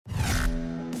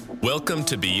Welcome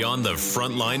to Beyond the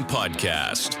Frontline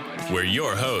podcast, where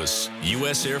your hosts,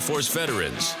 U.S. Air Force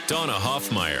veterans Donna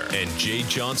Hoffmeyer and Jay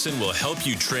Johnson, will help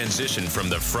you transition from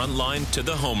the front line to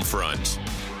the home front.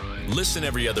 Listen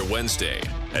every other Wednesday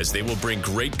as they will bring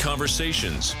great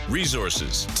conversations,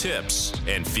 resources, tips,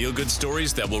 and feel-good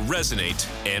stories that will resonate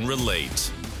and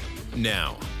relate.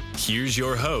 Now, here's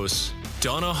your hosts,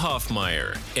 Donna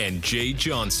Hoffmeyer and Jay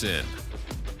Johnson.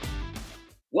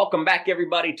 Welcome back,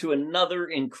 everybody, to another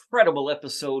incredible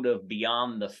episode of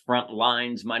Beyond the Front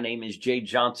Lines. My name is Jay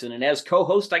Johnson, and as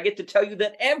co-host, I get to tell you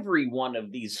that every one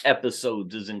of these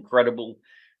episodes is incredible,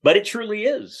 but it truly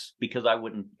is, because I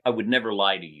would never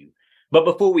lie to you. But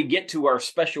before we get to our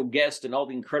special guest and all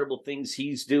the incredible things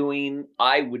he's doing,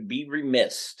 I would be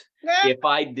remiss if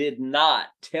I did not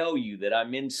tell you that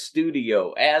I'm in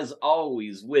studio, as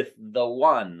always, with the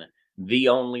one, the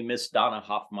only Miss Donna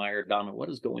Hoffmeyer. Donna, what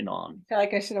is going on? I feel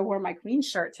like I should have worn my Queen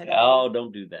shirt today. Oh,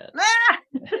 don't do that.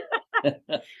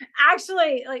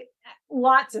 Actually,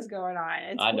 lots is going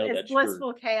on. I know it's that's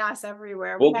blissful true. Chaos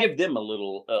everywhere. We'll give them a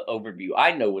little overview.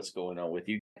 I know what's going on with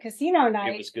you. Casino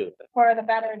night It was good. for the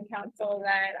Veteran Council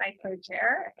that I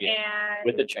co-chair. Yeah, And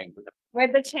with the chamber.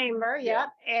 With the chamber, yep.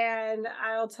 And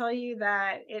I'll tell you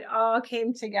that it all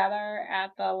came together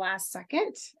at the last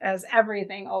second, as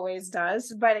everything always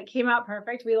does. But it came out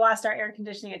perfect. We lost our air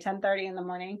conditioning at 10:30 in the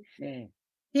morning.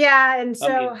 Yeah, and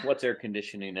so what's air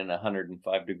conditioning in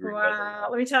 105 degree weather? Wow,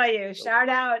 let me tell you, shout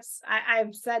outs.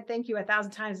 I've said thank you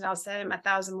 1,000 times, and I'll say them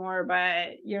 1,000 more.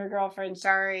 But your girlfriend,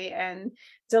 Shari, and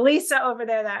Delisa over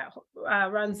there that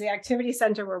runs the activity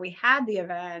center where we had the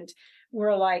event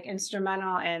were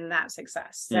instrumental in that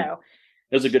success. So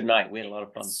it was a good night. We had a lot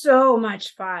of fun. So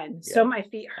much fun. Yeah. So my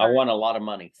feet hurt. I won a lot of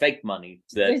money, fake money.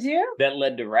 Did you? That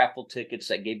led to raffle tickets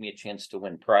that gave me a chance to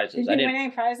win prizes. Did you win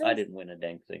any prizes? I didn't win a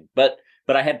dang thing, but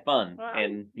I had fun. Wow.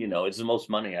 And it's the most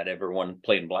money I'd ever won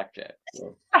playing blackjack.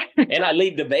 So. And I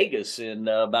leave to Vegas in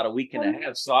about a week and a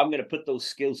half, so I'm going to put those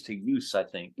skills to use, I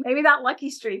think. Maybe that lucky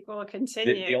streak will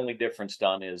continue. The only difference,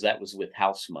 Don, is that was with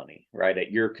house money, right?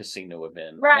 At your casino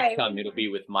event. Right. Next time it'll be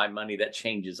with my money. That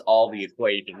changes all the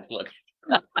equations. Look.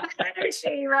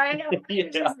 Energy, right? Yeah.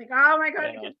 Just oh my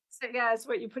God. Yeah. So, yeah, that's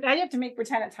what you put. Now you have to make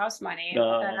pretend it's house money.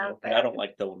 No, I don't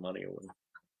like throwing money away.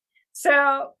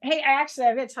 So, hey, I'm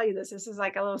going to tell you this. This is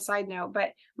like a little side note,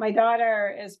 but my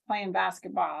daughter is playing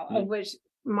basketball, of which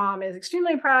mom is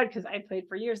extremely proud because I played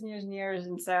for years and years and years.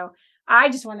 And so I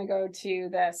just want to go to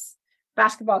this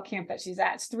basketball camp that she's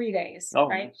at. It's 3 days,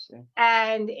 right? Nice, yeah.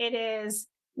 And it is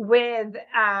with,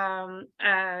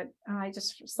 I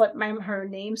just her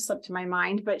name slipped to my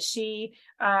mind, but she,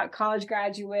 college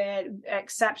graduate,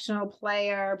 exceptional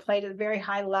player, played at very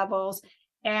high levels.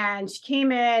 And she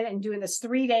came in and doing this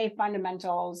 3-day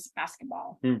fundamentals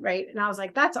basketball, right? And I was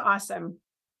like, that's awesome.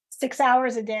 6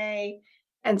 hours a day.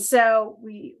 And so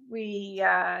we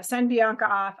send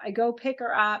Bianca off. I go pick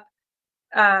her up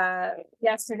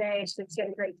yesterday. She had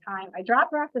a great time. I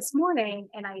dropped her off this morning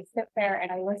and I sit there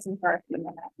and I listen for a few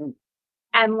minutes.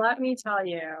 And let me tell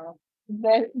you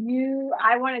that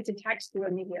I wanted to text you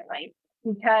immediately,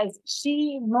 because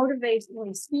she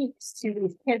motivationally speaks to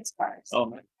these kids first. Oh,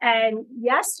 man. And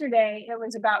yesterday it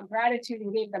was about gratitude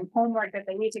and gave them homework that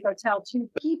they need to go tell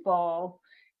 2 people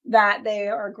that they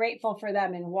are grateful for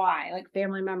them and why, like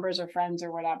family members or friends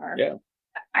or whatever. Yeah.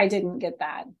 I didn't get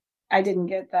that. I didn't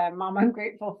get the Mom, I'm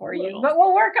grateful for you, but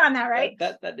we'll work on that, right?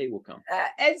 That day will come.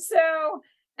 And so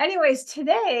anyways,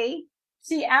 today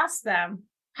she asked them,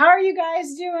 how are you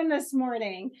guys doing this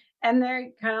morning? And they're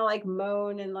kind of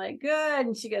moan and good.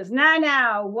 And she goes,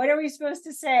 now, what are we supposed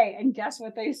to say? And guess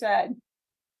what they said?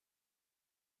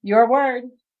 Your word.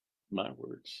 My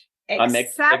words.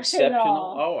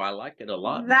 Exceptional. Oh, I like it a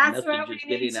lot. That's what we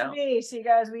need to be. She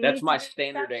goes, that's my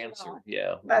standard answer.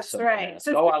 Yeah. That's right.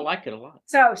 So, I like it a lot.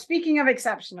 So speaking of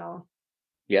exceptional.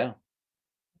 Yeah.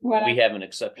 We have an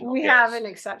exceptional guest. have an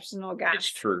exceptional guest.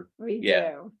 It's true. We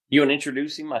do. You want to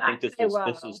introduce him? I think this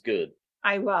is good.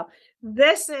 I will.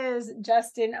 This is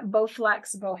Justin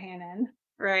BoFlex Bohanan,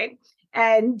 right?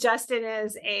 And Justin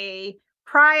is a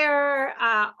prior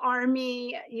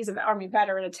Army. He's an Army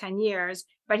veteran of 10 years,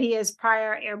 but he is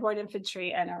prior airborne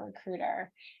infantry and a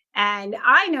recruiter. And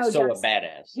I know Justin, a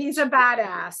badass. He's a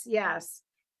badass. Yes.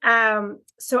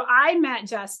 So I met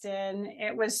Justin.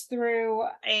 It was through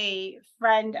a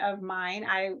friend of mine.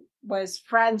 I was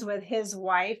friends with his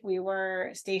wife. We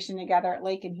were stationed together at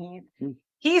Lakenheath.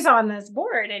 He's on this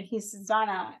board and he says,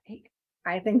 Donna,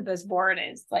 I think this board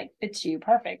is fits you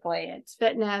perfectly. It's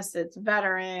fitness, it's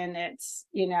veteran, it's,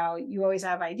 you always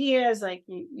have ideas,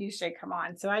 you should come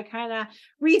on. So I kind of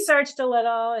researched a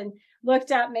little and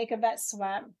looked up Make a Vet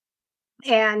Sweat.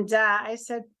 And I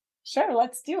said, sure,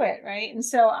 let's do it. Right. And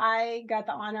so I got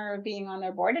the honor of being on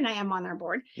their board, and I am on their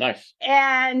board. Nice.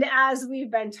 And as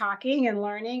we've been talking and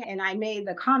learning, and I made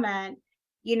the comment,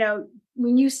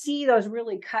 when you see those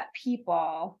really cut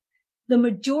people, the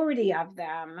majority of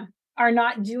them are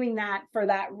not doing that for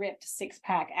that ripped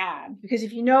six-pack ab. Because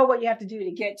if you know what you have to do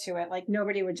to get to it, like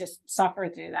nobody would just suffer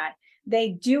through that. They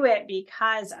do it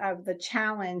because of the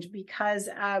challenge, because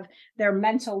of their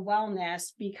mental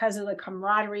wellness, because of the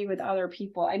camaraderie with other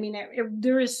people. I mean,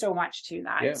 there is so much to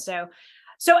that. Yeah.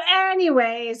 So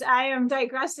anyways, I am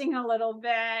digressing a little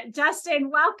bit.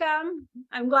 Justin, welcome.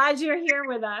 I'm glad you're here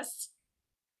with us.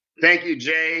 Thank you,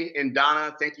 Jay and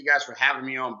Donna. Thank you guys for having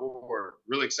me on board.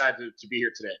 Really excited to be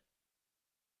here today.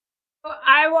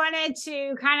 I wanted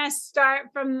to kind of start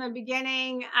from the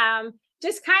beginning.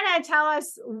 Just kind of tell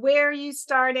us where you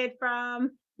started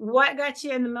from, what got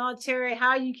you in the military,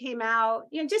 how you came out,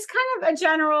 just kind of a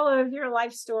general of your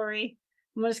life story.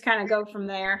 We'll just kind of go from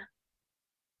there.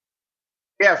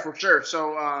 Yeah, for sure.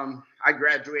 So I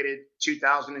graduated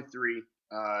 2003,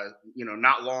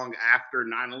 not long after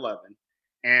 9/11.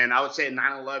 And I would say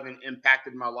 9/11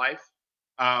 impacted my life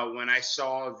when I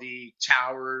saw the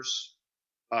towers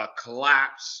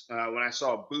collapse, when I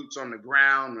saw boots on the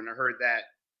ground, when I heard that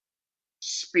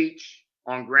speech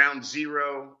on ground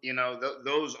zero,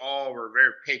 those all were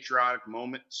very patriotic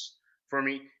moments for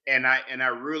me. And I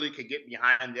really could get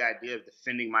behind the idea of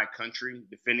defending my country,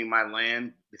 defending my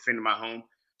land, defending my home.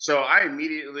 So I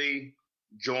immediately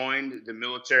joined the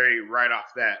military right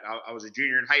off that. I was a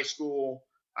junior in high school.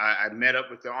 I met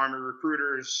up with the Army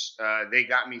recruiters. They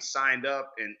got me signed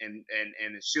up, and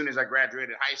as soon as I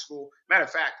graduated high school, matter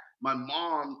of fact, my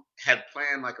mom had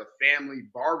planned like a family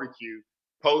barbecue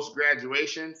post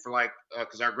graduation for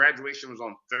because our graduation was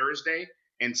on Thursday,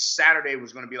 and Saturday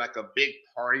was going to be like a big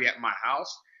party at my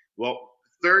house. Well,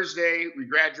 Thursday we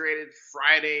graduated.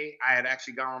 Friday I had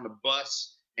actually gone on the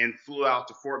bus and flew out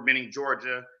to Fort Benning,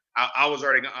 Georgia. I was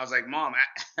like, Mom,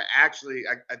 I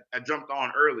jumped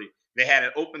on early. They had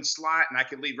an open slot and I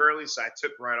could leave early, so I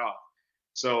took right off.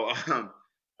 So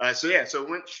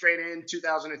went straight in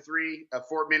 2003,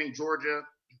 Fort Benning, Georgia.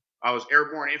 I was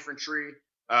airborne infantry.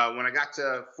 When I got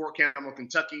to Fort Campbell,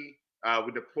 Kentucky,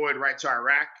 we deployed right to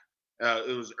Iraq.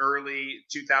 It was early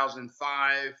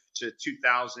 2005 to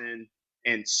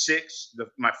 2006,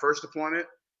 my first deployment.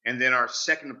 And then our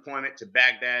second deployment to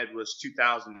Baghdad was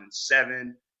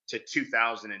 2007 to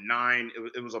 2009.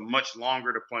 It was a much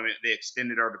longer deployment. They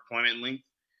extended our deployment length.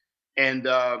 And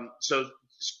so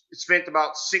spent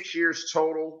about 6 years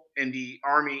total in the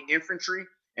Army infantry.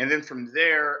 And then from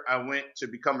there, I went to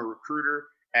become a recruiter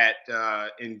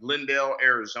in Glendale,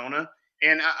 Arizona.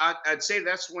 And I'd say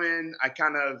that's when I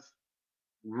kind of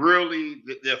really,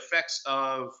 the effects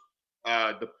of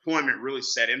deployment really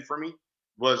set in for me,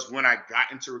 was when I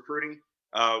got into recruiting.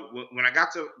 When I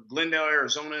got to Glendale,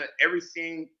 Arizona,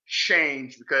 everything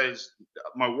changed because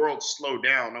my world slowed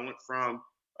down. I went from,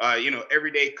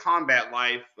 everyday combat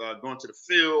life, going to the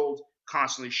field,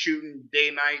 constantly shooting,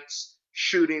 day, nights,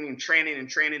 shooting and training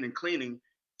and cleaning,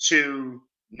 to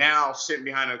now sitting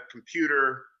behind a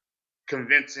computer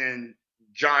convincing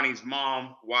Johnny's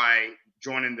mom why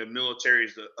joining the military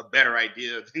is a better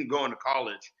idea than going to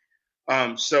college.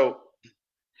 I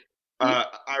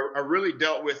really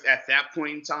dealt with, at that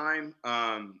point in time,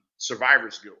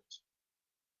 survivor's guilt.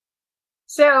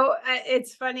 So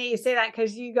it's funny you say that,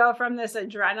 because you go from this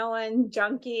adrenaline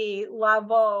junkie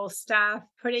level stuff,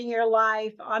 putting your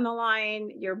life on the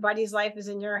line, your buddy's life is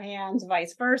in your hands,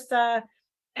 vice versa.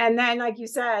 And then, like you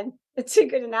said, it's a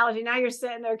good analogy. Now you're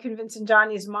sitting there convincing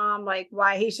Johnny's mom, like,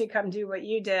 why he should come do what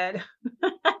you did.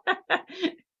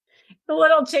 A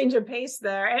little change of pace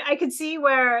there. And I could see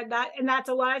where that's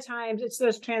a lot of times it's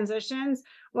those transitions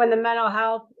when the mental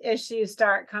health issues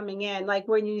start coming in, like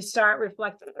when you start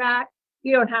reflecting back,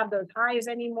 you don't have those highs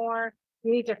anymore.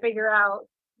 You need to figure out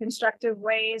constructive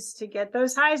ways to get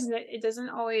those highs, and it doesn't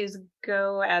always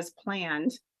go as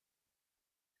planned.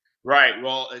 Right.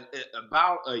 Well,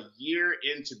 about a year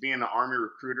into being an Army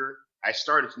recruiter, I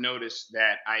started to notice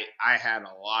that I had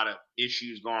a lot of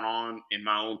issues going on in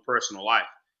my own personal life.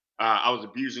 I was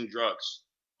abusing drugs.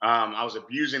 I was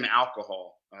abusing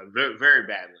alcohol very, very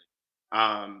badly.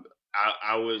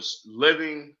 I was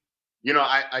living,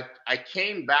 I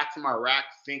came back from Iraq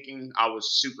thinking I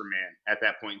was Superman at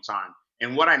that point in time.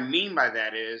 And what I mean by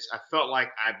that is I felt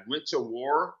like I went to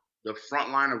war, the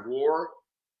front line of war,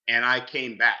 and I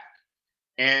came back.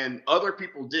 And other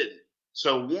people didn't.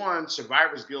 So one,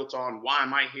 survivor's guilt on why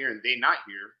am I here and they not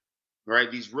here,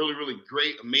 right? These really, really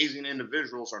great, amazing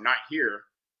individuals are not here.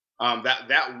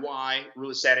 That why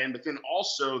really sat in. But then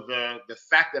also the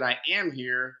fact that I am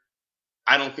here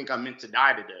I don't think I'm meant to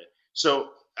die today. So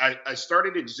I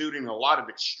started exuding a lot of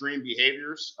extreme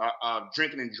behaviors.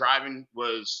 Drinking and driving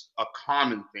was a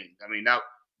common thing. I mean, now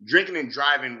drinking and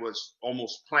driving was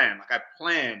almost planned. Like I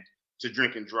planned to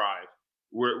drink and drive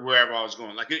wherever I was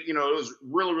going. Like it was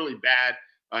really, really bad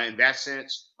in that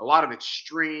sense. A lot of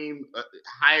extreme,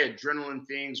 high adrenaline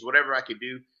things, whatever I could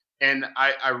do. And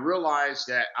I realized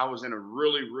that I was in a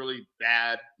really, really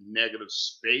bad negative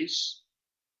space,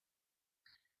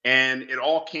 and it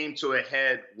all came to a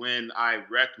head when I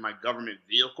wrecked my government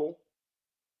vehicle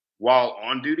while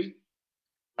on duty.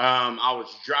 I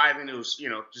was driving. It was,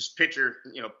 just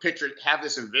have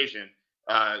this envision.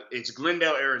 It's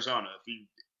Glendale, Arizona. If you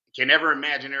can ever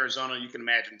imagine Arizona, you can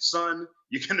imagine sun,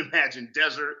 you can imagine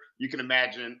desert, you can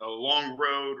imagine a long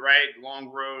road, right? Long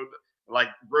road, like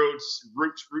Route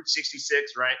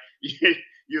 66, right?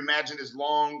 You imagine this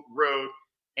long road,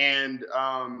 and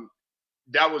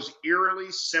that was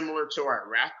eerily similar to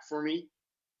Iraq for me.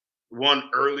 One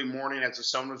early morning as the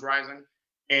sun was rising,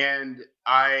 and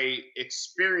I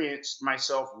experienced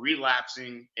myself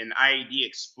relapsing an IED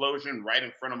explosion right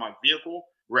in front of my vehicle,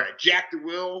 where I jacked the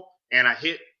wheel and I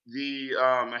hit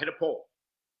a pole.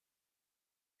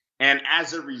 And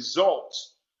as a result,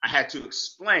 I had to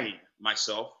explain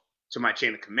myself to my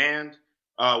chain of command,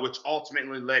 which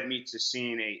ultimately led me to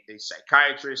seeing a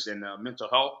psychiatrist and a mental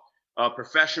health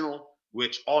professional,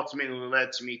 which ultimately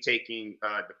led to me taking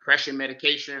depression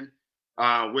medication,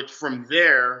 which from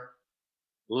there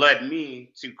led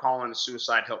me to calling a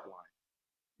suicide helpline,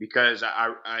 because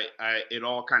it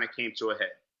all kind of came to a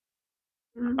head.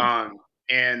 Mhm.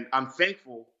 And I'm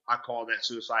thankful I called that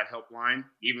suicide helpline,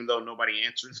 even though nobody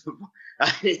answered.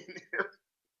 I mean,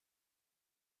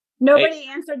 Hey, Nobody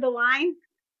answered the line.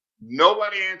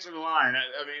 nobody answered the line.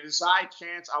 I mean, it's high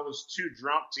chance I was too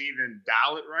drunk to even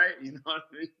dial it right. You know what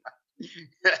I mean?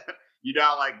 You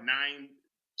dial like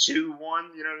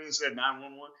 921. You know what I mean? Instead of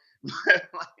 911.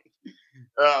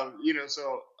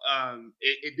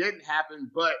 It didn't happen,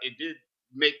 but it did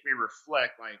make me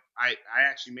reflect. Like I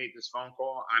actually made this phone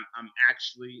call. I'm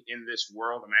actually in this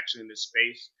world. I'm actually in this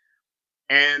space,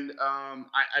 and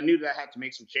I knew that I had to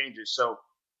make some changes. So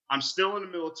I'm still in the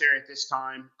military at this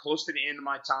time, close to the end of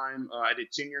my time. I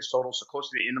did 10 years total, so close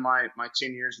to the end of my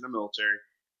 10 years in the military.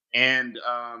 And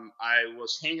I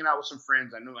was hanging out with some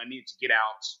friends. I knew I needed to get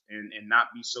out and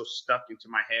not be so stuck into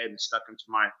my head and stuck into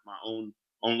my own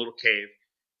little cave.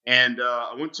 And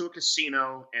I went to a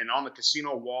casino, and on the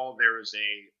casino wall there was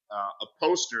a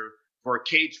poster for a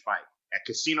cage fight at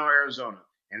Casino Arizona,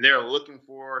 and they're looking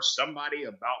for somebody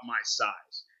about my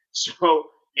size. So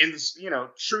in this,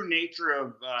 true nature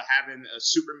of having a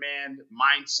Superman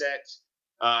mindset,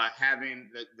 having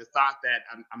the thought that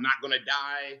I'm not going to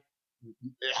die,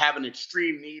 have an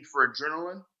extreme need for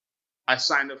adrenaline, I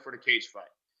signed up for the cage fight.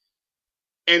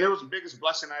 And it was the biggest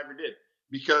blessing I ever did,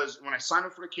 because when I signed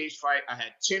up for the cage fight, I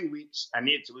had 10 weeks. I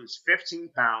needed to lose 15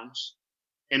 pounds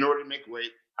in order to make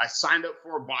weight. I signed up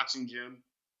for a boxing gym.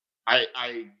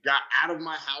 I got out of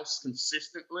my house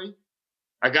consistently.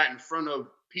 I got in front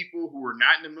of people who were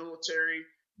not in the military,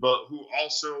 but who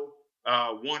also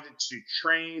wanted to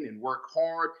train and work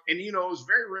hard. And, it was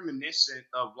very reminiscent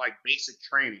of like basic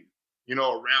training,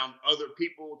 around other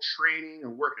people training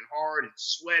and working hard and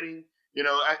sweating.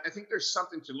 I think there's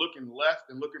something to looking left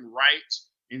and looking right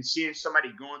and seeing somebody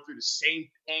going through the same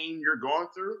pain you're going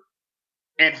through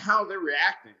and how they're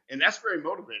reacting. And that's very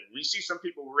motivating. When you see some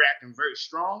people reacting very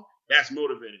strong, that's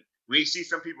motivating. When you see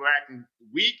some people acting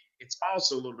weak, it's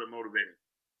also a little bit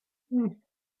motivating.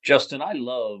 Justin, I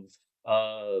love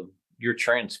your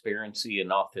transparency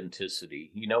and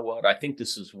authenticity. You know what? I think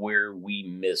this is where we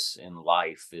miss in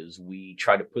life, is we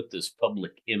try to put this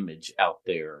public image out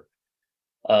there,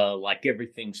 like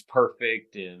everything's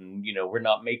perfect, and we're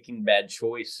not making bad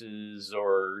choices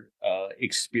or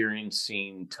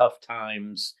experiencing tough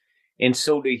times. And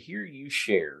so to hear you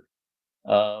share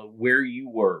where you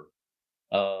were,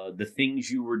 the things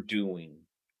you were doing.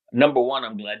 Number one,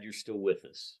 I'm glad you're still with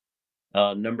us.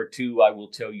 Number two, I will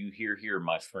tell you, here,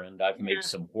 my friend, I've made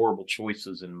some horrible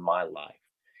choices in my life.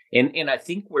 And I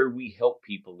think where we help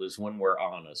people is when we're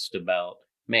honest about,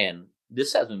 man,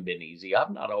 this hasn't been easy.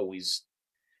 I've not always,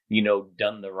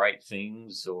 done the right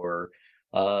things, or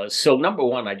so number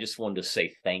one, I just wanted to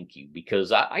say thank you,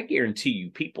 because I guarantee you,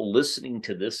 people listening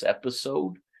to this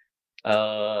episode,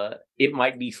 it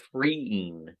might be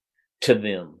freeing to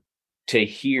them to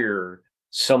hear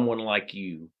someone like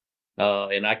you.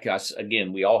 And I guess,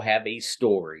 again, we all have a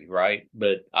story, right?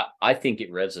 But I think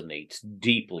it resonates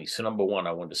deeply. So number one,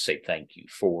 I wanted to say thank you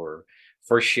for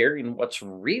sharing what's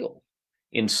real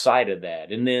inside of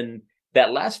that. And then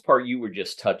That last part you were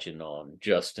just touching on,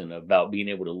 Justin, about being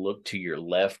able to look to your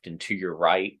left and to your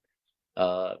right,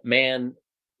 man,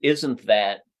 isn't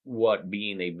that what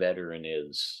being a veteran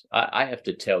is? I have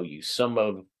to tell you, some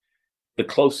of the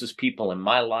closest people in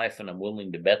my life, and I'm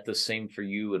willing to bet the same for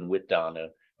you and with Donna,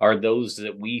 are those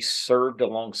that we served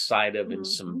alongside of in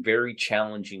some very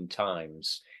challenging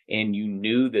times, and you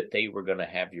knew that they were going to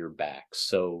have your back.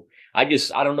 So I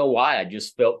don't know why, I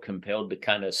just felt compelled to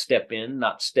kind of step in,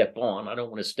 not step on. I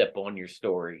don't want to step on your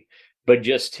story, but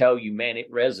just tell you, man,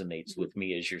 it resonates with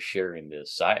me as you're sharing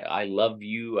this. I love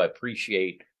you. I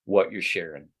appreciate what you're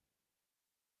sharing.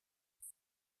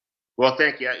 Well,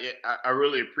 thank you. I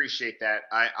really appreciate that.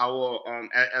 I will,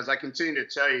 as I continue to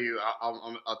tell you,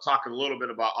 I'll talk a little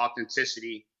bit about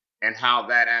authenticity and how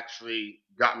that actually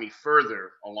got me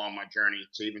further along my journey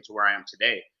to even to where I am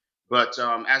today. But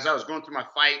as I was going through my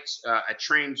fights, I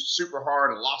trained super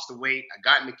hard. I lost the weight. I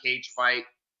got in the cage fight.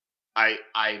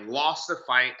 I lost the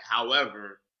fight.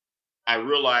 However, I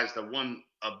realized I won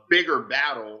a bigger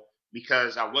battle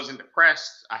because I wasn't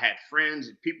depressed. I had friends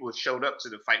and people who showed up to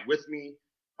the fight with me.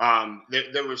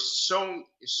 There was so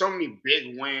many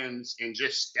big wins in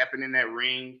just stepping in that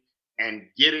ring and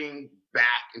getting back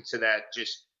into that,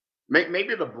 just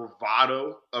maybe the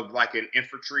bravado of like an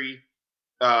infantry,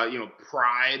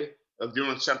 pride of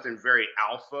doing something very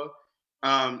alpha.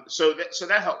 So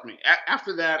that helped me.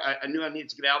 After that, I knew I needed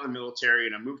to get out of the military,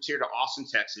 and I moved here to Austin,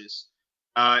 Texas.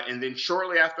 And then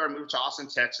shortly after I moved to Austin,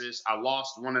 Texas, I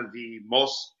lost one of the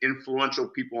most influential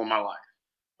people in my life,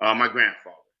 my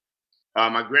grandfather.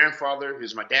 My grandfather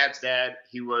is my dad's dad.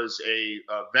 He was a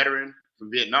veteran from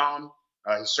Vietnam.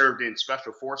 He served in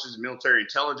special forces, military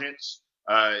intelligence.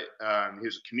 He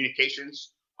was a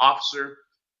communications officer.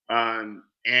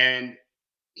 And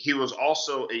he was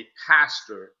also a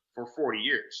pastor for 40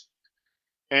 years.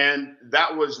 And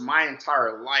that was my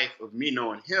entire life of me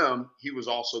knowing him. He was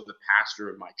also the pastor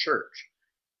of my church.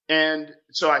 And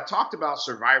so I talked about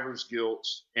survivor's guilt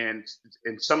and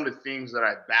some of the things that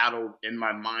I battled in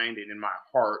my mind and in my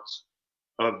heart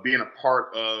of being a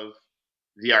part of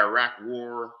the Iraq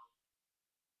War,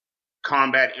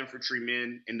 combat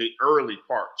infantrymen in the early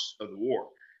parts of the war.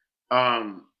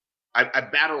 I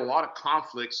battled a lot of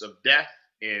conflicts of death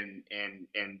and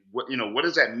what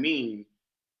does that mean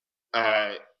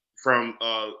from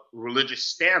a religious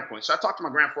standpoint. So I talked to my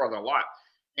grandfather a lot.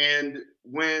 And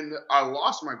when I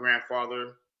lost my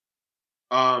grandfather,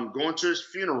 going to his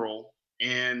funeral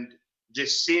and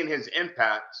just seeing his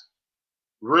impact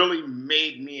really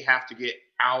made me have to get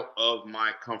out of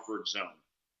my comfort zone.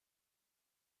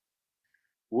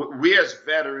 We as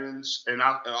veterans, and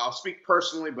I'll speak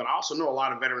personally, but I also know a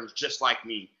lot of veterans just like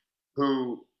me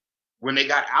who, when they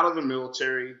got out of the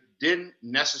military, didn't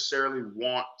necessarily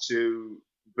want to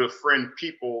befriend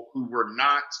people who were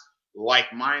not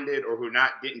like-minded or who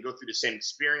didn't go through the same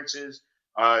experiences.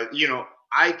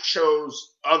 I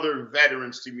chose other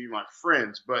veterans to be my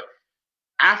friends, but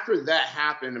after that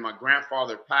happened and my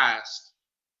grandfather passed,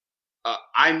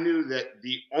 I knew that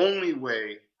the only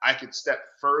way I could step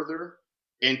further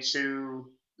into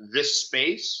this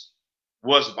space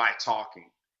was by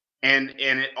talking. And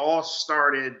it all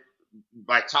started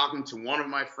by talking to one of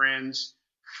my friends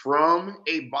from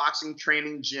a boxing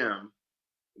training gym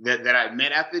that I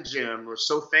met at the gym. We're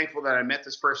so thankful that I met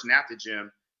this person at the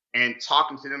gym and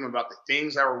talking to them about the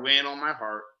things that were weighing on my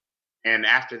heart. And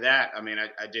after that, I mean,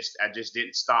 I just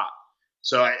didn't stop.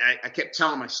 So I kept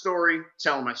telling my story.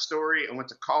 I went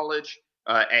to college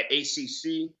at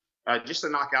ACC just to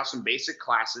knock out some basic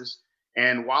classes.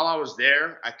 And while I was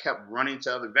there, I kept running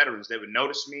to other veterans. They would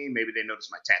notice me. Maybe they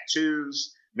noticed my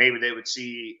tattoos. Maybe they would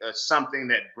see something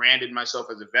that branded myself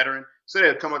as a veteran. So they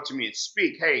would come up to me and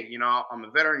speak, hey, I'm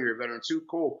a veteran. You're a veteran too.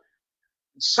 Cool.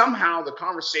 Somehow the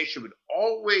conversation would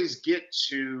always get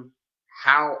to,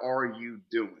 how are you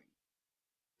doing?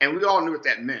 And we all knew what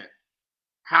that meant.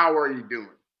 How are you doing?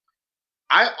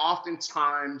 I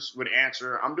oftentimes would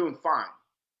answer, I'm doing fine.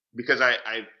 Because I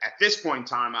at this point in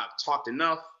time, I've talked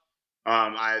enough.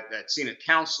 I'd seen a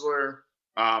counselor.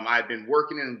 I've been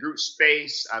working in a group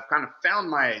space. I've kind of found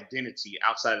my identity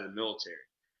outside of the military.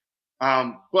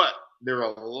 But there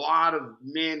are a lot of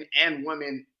men and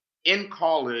women in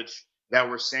college that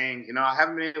were saying, I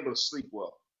haven't been able to sleep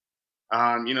well.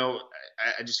 I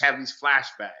just have these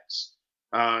flashbacks.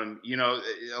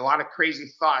 A lot of crazy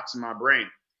thoughts in my brain.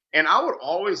 And I would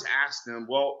always ask them,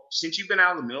 well, since you've been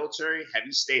out of the military, have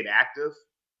you stayed active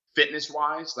fitness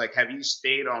wise? Like, have you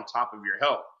stayed on top of your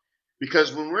health?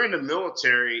 Because when we're in the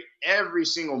military, every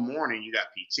single morning you got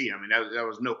PT. I mean, that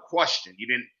was no question. You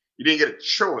didn't get a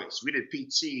choice. We did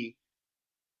PT,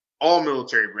 all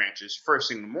military branches, first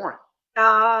thing in the morning.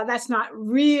 That's not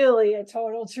really a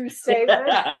total true statement.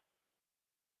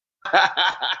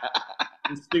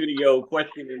 Studio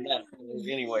questioning that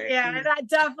anyway. Yeah, that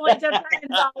definitely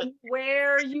depends on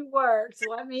where you work.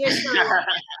 So let me assure you.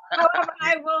 However,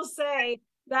 I will say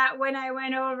that when I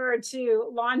went over to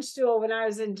launch school when I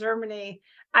was in Germany,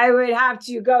 I would have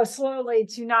to go slowly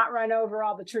to not run over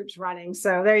all the troops running.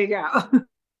 So there you go.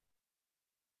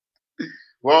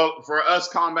 Well, for us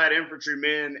combat infantry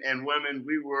men and women,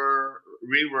 we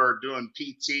were doing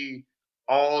PT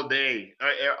all day,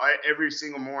 every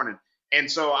single morning. And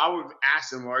so I would ask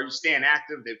them, "Are you staying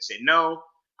active?" They'd say no.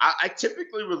 I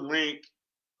typically would link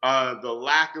the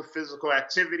lack of physical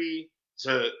activity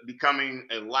to becoming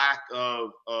a lack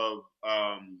of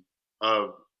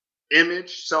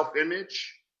image, self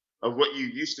image of what you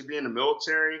used to be in the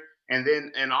military,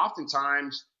 and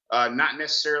oftentimes not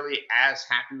necessarily as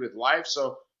happy with life.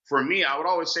 So for me, I would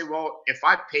always say, well, if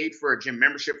I paid for a gym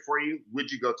membership for you,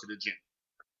 would you go to the gym?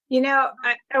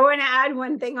 I want to add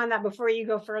one thing on that before you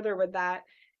go further with that.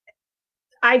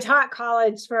 I taught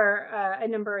college for a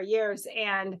number of years,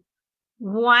 and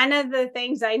one of the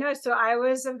things I noticed, so I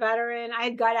was a veteran, I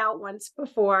had got out once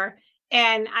before,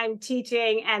 and I'm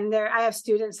teaching, and I have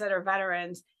students that are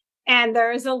veterans, and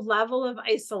there is a level of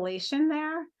isolation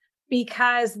there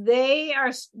because they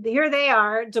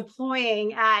are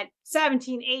deploying at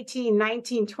 17, 18,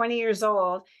 19, 20 years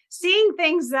old, seeing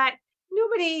things that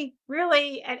nobody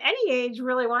really at any age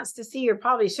really wants to see or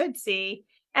probably should see.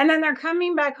 And then they're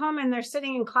coming back home and they're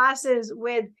sitting in classes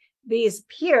with these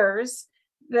peers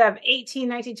that have 18,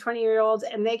 19, 20-year-olds,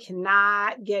 and they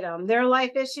cannot get them. Their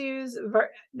life issues,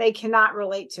 they cannot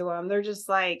relate to them. They're just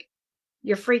like,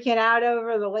 you're freaking out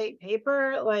over the late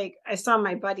paper. Like, I saw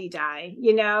my buddy die,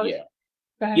 Yeah.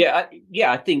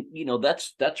 I think,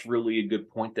 that's really a good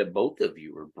point that both of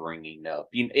you are bringing up.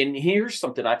 And here's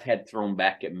something I've had thrown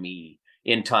back at me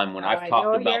in time when I've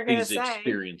talked about these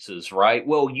experiences, right?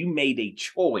 Well, you made a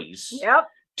choice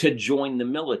to join the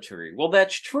military. Well,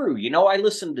 that's true. I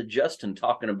listened to Justin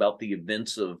talking about the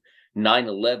events of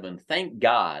 9/11. Thank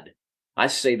God, I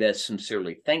say that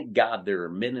sincerely. Thank God there are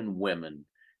men and women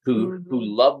who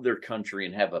love their country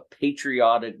and have a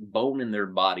patriotic bone in their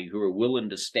body, who are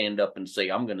willing to stand up and say,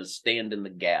 I'm going to stand in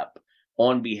the gap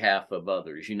on behalf of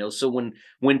others. So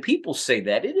when people say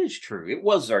that, it is true. It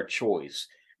was our choice.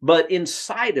 But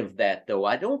inside of that, though,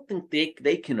 I don't think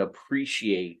they can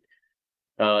appreciate,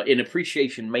 and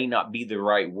appreciation may not be the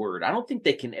right word. I don't think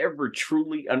they can ever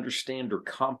truly understand or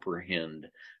comprehend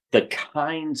the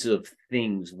kinds of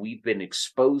things we've been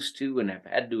exposed to and have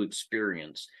had to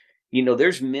experience.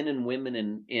 There's men and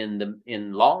women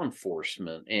in law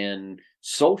enforcement and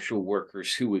social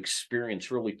workers who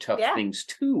experience really tough things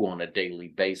too on a daily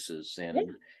basis.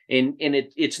 And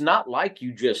it's not like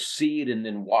you just see it and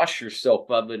then wash yourself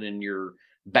of it and you're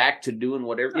back to doing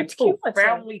whatever. It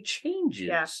profoundly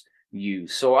changes you.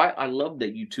 So I love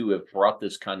that you two have brought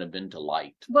this kind of into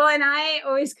light. Well, and I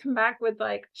always come back with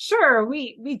like, sure,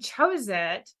 we chose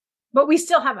it, but we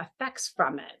still have effects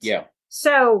from it. Yeah.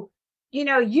 So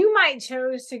you might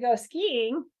chose to go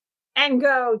skiing and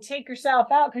go take yourself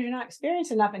out because you're not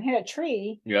experienced enough and hit a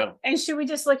tree. Yeah. And should we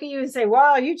just look at you and say,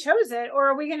 well, you chose it, or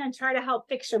are we going to try to help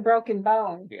fix your broken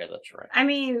bone? Yeah, that's right. I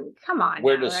mean, come on.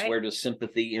 Where does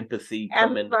sympathy, empathy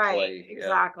come into play?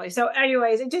 Exactly. Yeah. So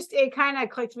anyways, it kind of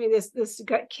clicked me, this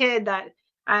kid that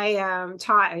I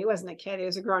taught. He wasn't a kid, he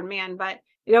was a grown man, but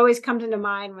it always comes into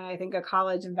mind when I think of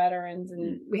college and veterans,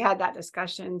 and we had that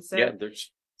discussion. So yeah, there's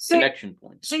connection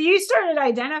points. So you started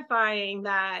identifying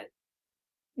that,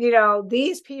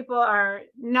 these people are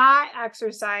not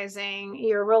exercising.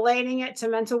 You're relating it to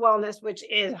mental wellness, which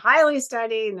is highly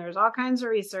studied, and there's all kinds of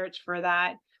research for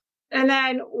that. And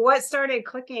then what started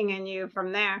clicking in you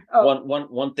from there? Oh.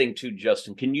 One thing too,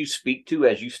 Justin, can you speak to,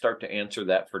 as you start to answer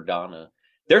that for Donna,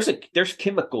 there's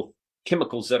chemicals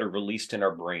that are released in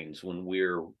our brains when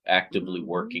we're actively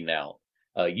working out.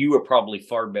 You are probably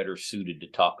far better suited to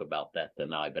talk about that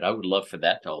than I, but I would love for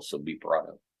that to also be brought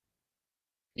up.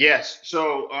 Yes.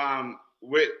 So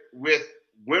with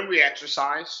when we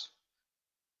exercise,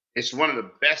 it's one of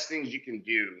the best things you can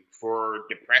do for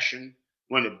depression,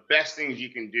 one of the best things you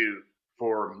can do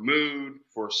for mood,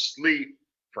 for sleep,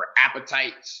 for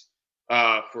appetites,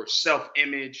 for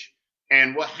self-image.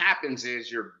 And what happens is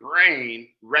your brain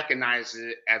recognizes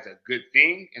it as a good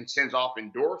thing and sends off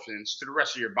endorphins to the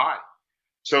rest of your body.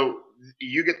 So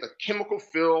you get the chemical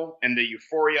feel and the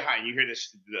euphoria high. You hear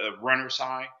the runner's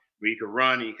high, where you can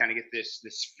run and you kind of get this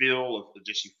feel of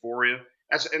just euphoria.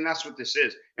 That's what this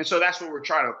is. And so that's what we're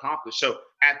trying to accomplish. So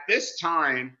at this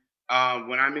time,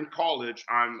 when I'm in college,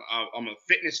 I'm a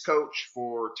fitness coach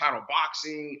for Title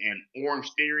Boxing and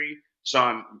Orange Theory. So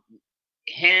I'm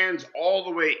hands all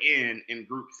the way in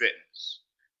group fitness.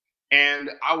 And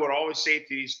I would always say to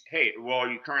these, hey, well,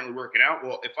 are you currently working out?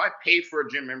 Well, if I paid for a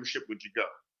gym membership, would you go?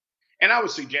 And I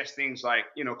would suggest things like,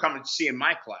 come and see in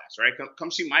my class, right?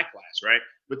 Come see my class, right?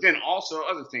 But then also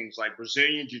other things like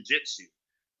Brazilian Jiu-Jitsu,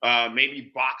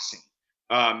 maybe boxing,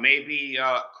 maybe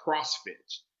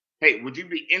CrossFit. Hey, would you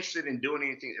be interested in doing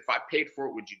anything? If I paid for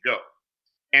it, would you go?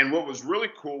 And what was really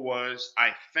cool was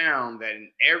I found that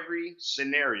in every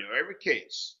scenario, every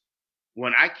case,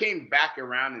 when I came back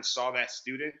around and saw that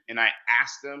student and I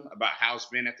asked them about how it's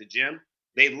been at the gym,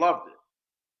 they loved it.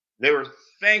 They were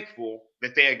thankful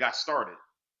that they had got started.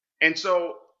 And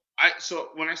so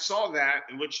when I saw that,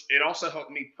 which it also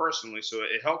helped me personally. So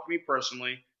it helped me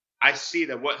personally. I see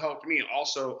that what helped me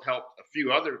also helped a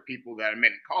few other people that I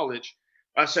met in college.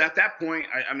 So at that point,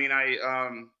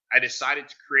 I decided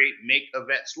to create Make a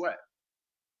Vet Sweat.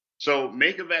 So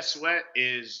Make a Vet Sweat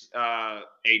is a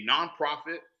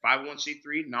nonprofit,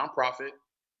 501c3 nonprofit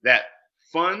that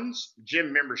funds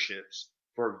gym memberships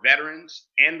for veterans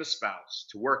and the spouse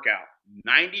to work out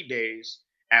 90 days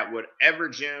at whatever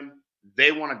gym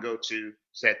they want to go to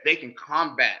so that they can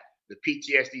combat the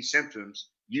PTSD symptoms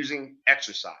using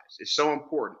exercise. It's so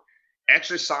important.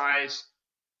 Exercise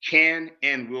can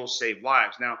and will save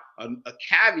lives. Now, a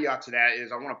caveat to that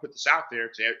is I want to put this out there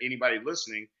to anybody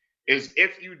listening is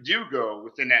if you do go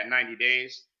within that 90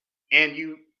 days and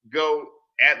you go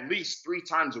at least 3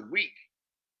 times a week,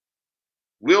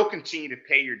 we'll continue to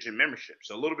pay your gym membership.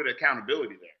 So a little bit of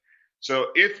accountability there. So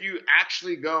if you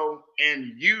actually go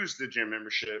and use the gym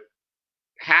membership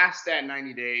past that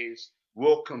 90 days,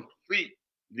 we'll complete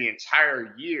the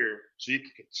entire year so you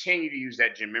can continue to use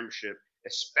that gym membership,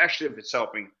 especially if it's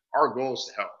helping. Our goal is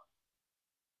to help.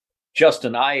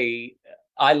 Justin, I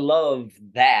love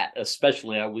that,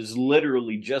 especially. I was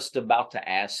literally just about to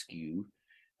ask you,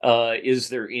 is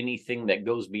there anything that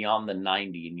goes beyond the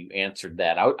 90? And you answered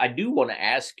that. I do want to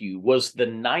ask you, was the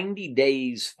 90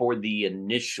 days for the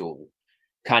initial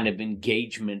kind of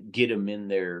engagement, get them in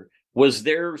there? Was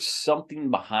there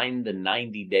something behind the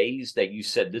 90 days that you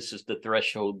said, this is the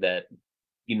threshold that,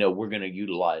 we're going to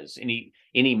utilize?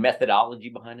 Any methodology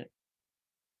behind it?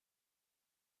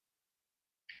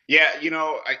 Yeah,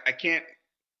 I can't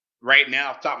right now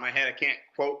off the top of my head, I can't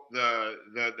quote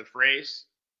the phrase,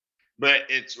 but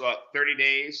it's 30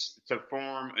 days to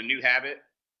form a new habit,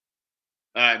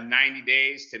 90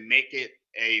 days to make it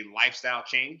a lifestyle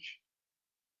change.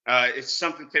 It's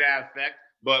something to that effect,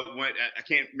 but when I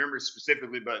can't remember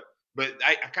specifically, but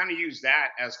I kind of use that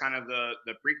as kind of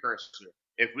the precursor.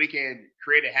 If we can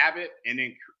create a habit and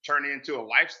then turn it into a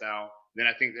lifestyle, then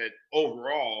I think that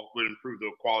overall would improve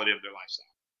the quality of their lifestyle.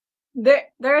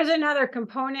 There's another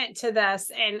component to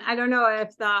this, and I don't know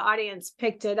if the audience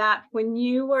picked it up when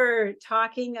you were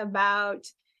talking about,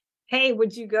 hey,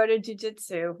 would you go to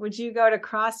jiu-jitsu? Would you go to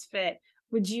CrossFit?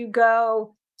 Would you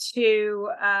go to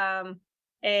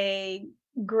a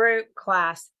group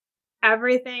class?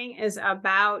 Everything is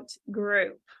about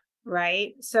group,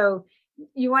 right? So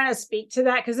you want to speak to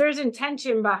that because there's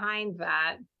intention behind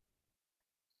that.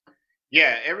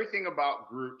 Yeah, everything about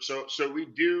group. So we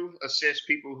do assist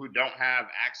people who don't have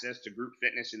access to group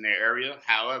fitness in their area.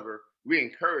 However, we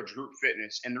encourage group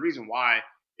fitness. And the reason why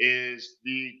is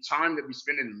the time that we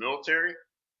spend in the military.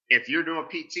 If you're doing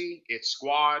PT, it's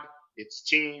squad, it's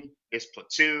team, it's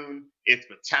platoon, it's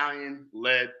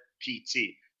battalion-led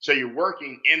PT. So you're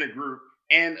working in a group.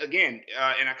 And again,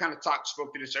 and I kind of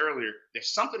spoke to this earlier,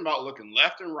 there's something about looking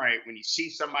left and right when you see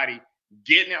somebody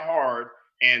getting it hard,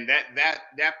 and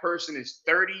that person is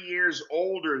 30 years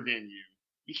older than you.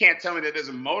 You can't tell me that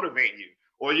doesn't motivate you.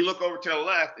 Or you look over to the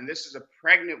left, and this is a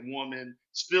pregnant woman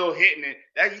still hitting it.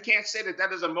 That you can't say that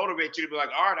doesn't motivate you to be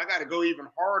like, all right, I got to go even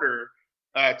harder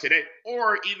today.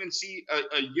 Or even see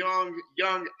a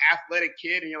young athletic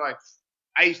kid, and you're like,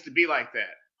 I used to be like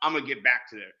that. I'm gonna get back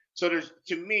to there. So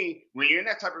to me, when you're in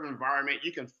that type of environment,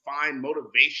 you can find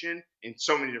motivation in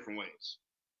so many different ways.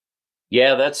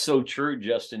 Yeah, that's so true,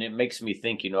 Justin. It makes me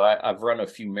think, I've run a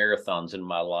few marathons in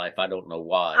my life. I don't know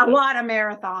why. A lot of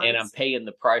marathons. And I'm paying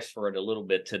the price for it a little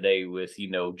bit today with,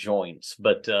 joints.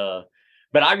 But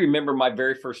I remember my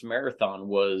very first marathon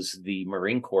was the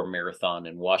Marine Corps Marathon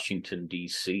in Washington,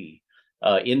 D.C.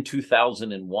 In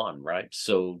 2001, right?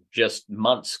 So just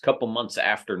couple months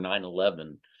after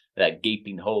 9/11, that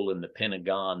gaping hole in the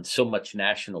Pentagon, so much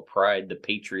national pride, the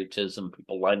patriotism,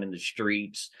 people lining the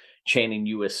streets, chanting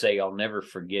USA. I'll never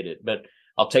forget it. But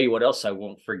I'll tell you what else I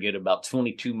won't forget. About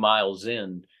 22 miles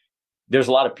in, there's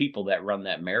a lot of people that run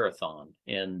that marathon,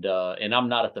 and I'm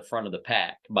not at the front of the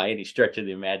pack by any stretch of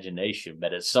the imagination.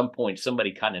 But at some point,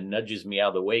 somebody kind of nudges me out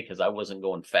of the way because I wasn't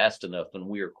going fast enough when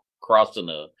we were crossing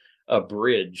a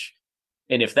bridge.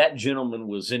 And if that gentleman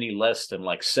was any less than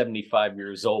like 75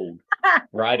 years old,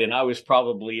 right, and I was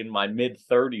probably in my mid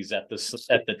 30s at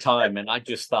the time, and I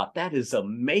just thought that is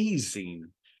amazing.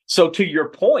 So to your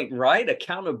point, right,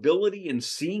 accountability and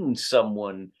seeing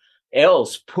someone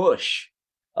else push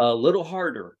a little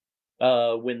harder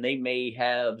when they may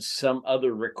have some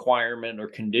other requirement or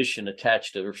condition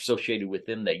attached or associated with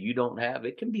them that you don't have,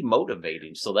 it can be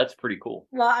motivating. So that's pretty cool.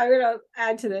 Well, I'm going to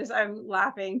add to this. I'm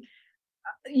laughing.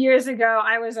 Years ago,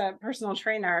 I was a personal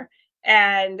trainer,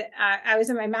 and I was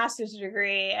in my master's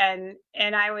degree, and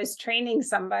I was training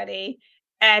somebody,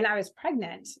 and I was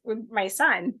pregnant with my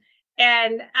son.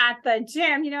 And at the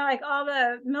gym, like all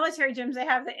the military gyms, they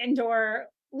have the indoor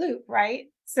loop, right?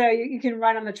 So you can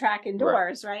run on the track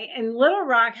indoors, right? And Little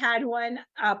Rock had one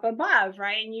up above,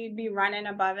 right? And you'd be running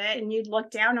above it, and you'd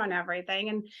look down on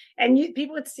everything, and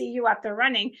people would see you up there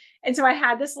running. And so I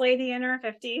had this lady in her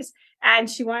 50s, and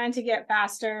she wanted to get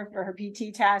faster for her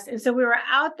PT test. And so we were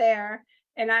out there,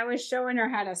 and I was showing her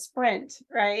how to sprint,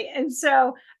 right? And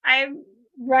so I'm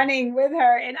running with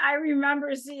her, and I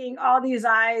remember seeing all these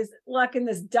eyes look, and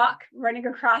this duck running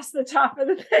across the top of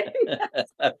the thing.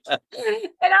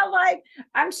 And I'm like,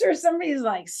 I'm sure somebody's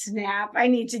like, snap, I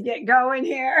need to get going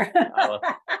here. Oh,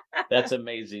 that's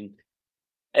amazing.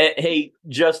 Hey,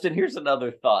 Justin, here's another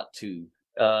thought too.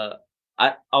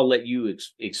 I'll let you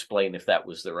explain if that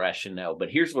was the rationale,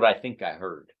 but here's what I think I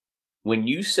heard. When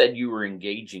you said you were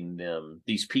engaging them,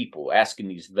 these people, asking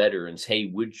these veterans,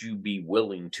 hey, would you be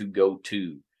willing to go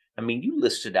to? I mean, you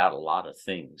listed out a lot of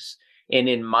things. And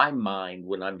in my mind,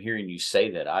 when I'm hearing you say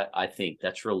that, I think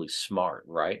that's really smart,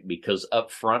 right? Because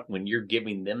up front, when you're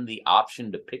giving them the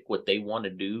option to pick what they want to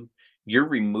do, you're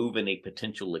removing a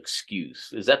potential excuse.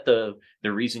 Is that the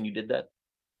reason you did that?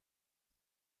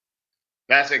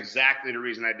 That's exactly the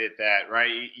reason I did that,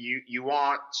 right? You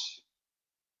want,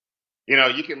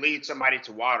 you can lead somebody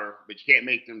to water, but you can't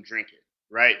make them drink it,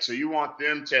 right? So you want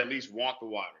them to at least want the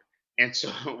water. And so,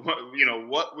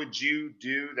 what would you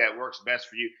do that works best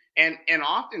for you? And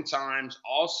oftentimes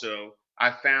also,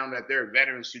 I found that there are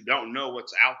veterans who don't know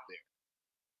what's out there.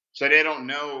 So they don't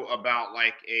know about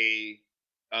like a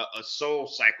soul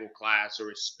cycle class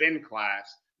or a spin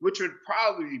class, which would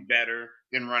probably be better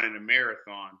than running a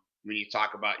marathon when you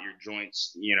talk about your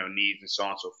joints, needs and so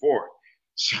on and so forth.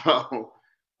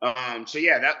 So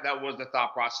yeah, that was the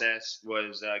thought process,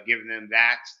 was giving them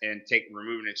that and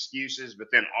removing excuses, but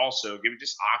then also giving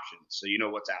just options so you know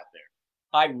what's out there.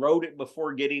 I wrote it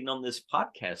before getting on this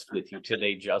podcast with you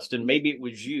today, Justin. Maybe it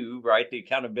was you, right? The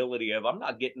accountability of I'm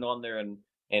not getting on there and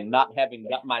not having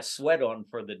got my sweat on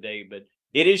for the day, but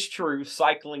it is true.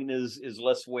 Cycling is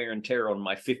less wear and tear on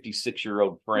my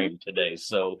 56-year-old frame today.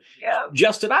 So, yeah.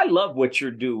 Justin, I love what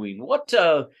you're doing.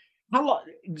 How long?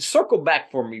 Circle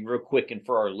back for me real quick and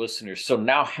for our listeners. So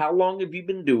now, how long have you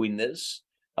been doing this?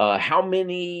 How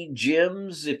many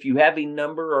gyms, if you have a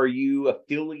number, are you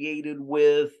affiliated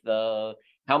with? How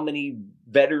many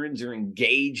veterans are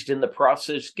engaged in the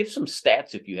process? Give some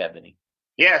stats if you have any.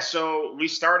 Yeah, so we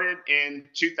started in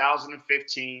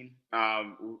 2015.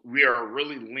 We are a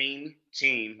really lean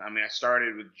team. I mean, I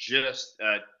started with just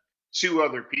 2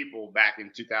 other people back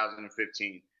in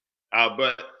 2015.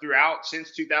 But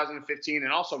since 2015,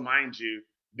 and also, mind you,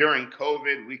 during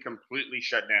COVID, we completely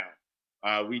shut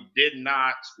down. We did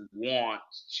not want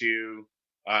to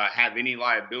have any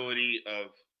liability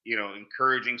of,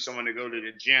 encouraging someone to go to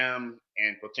the gym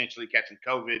and potentially catching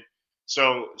COVID.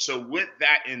 So with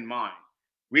that in mind,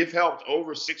 we've helped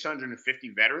over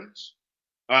 650 veterans.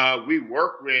 We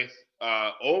work with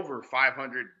over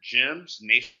 500 gyms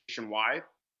nationwide.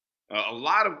 A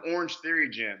lot of Orange Theory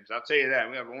gyms. I'll tell you that.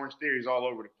 We have Orange Theories all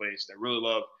over the place that really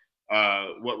love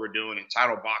what we're doing, and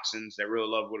Title Boxings that really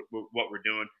love what we're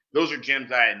doing. Those are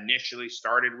gyms I initially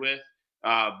started with,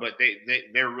 but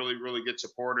they're really, really good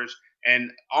supporters.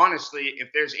 And honestly, if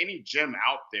there's any gym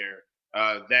out there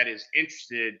that is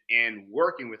interested in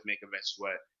working with Make a Vet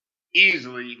Sweat,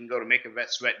 easily you can go to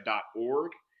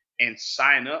makeavetsweat.org and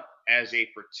sign up as a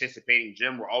participating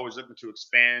gym. We're always looking to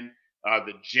expand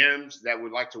the gyms that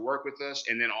would like to work with us,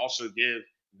 and then also give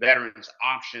veterans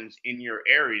options in your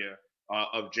area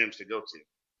of gyms to go to.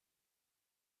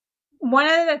 One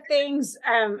of the things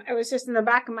it was just in the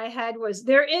back of my head was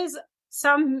there is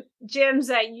some gyms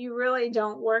that you really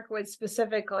don't work with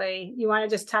specifically. You want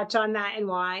to just touch on that and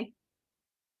why?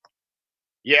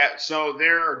 Yeah, so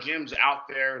there are gyms out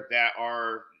there that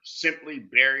are simply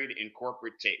buried in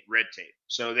corporate red tape.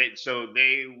 So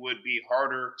they would be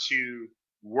harder to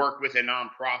work with a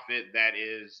nonprofit that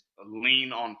is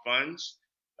lean on funds.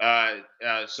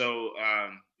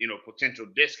 Potential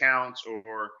discounts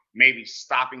or maybe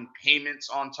stopping payments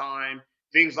on time,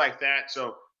 things like that.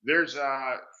 So there's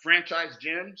franchise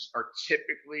gyms are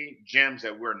typically gyms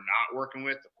that we're not working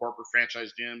with, the corporate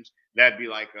franchise gyms. That'd be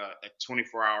like a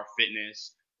 24-hour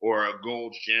fitness or a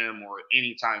Gold's Gym or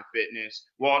Anytime Fitness.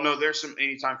 Well, no, there's some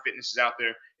Anytime Fitnesses out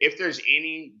there. If there's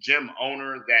any gym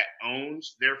owner that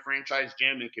owns their franchise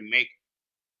gym and can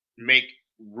make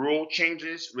rule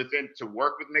changes within to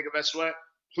work with Make a Vet Sweat,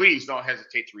 please don't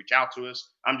hesitate to reach out to us.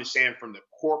 I'm just saying from the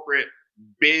corporate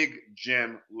big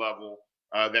gym level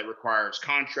that requires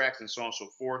contracts and so on and so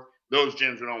forth, those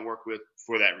gyms we don't work with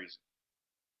for that reason.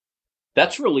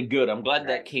 That's really good. I'm glad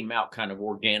that came out kind of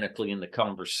organically in the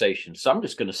conversation. So I'm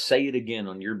just going to say it again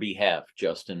on your behalf,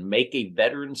 Justin.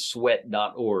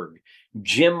 MakeAVeteransSweat.org.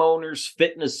 Gym owners,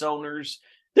 fitness owners.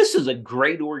 This is a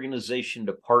great organization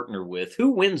to partner with.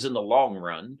 Who wins in the long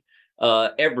run?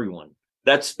 Everyone.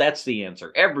 That's the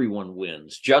answer. Everyone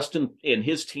wins. Justin and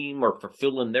his team are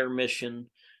fulfilling their mission.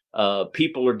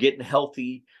 People are getting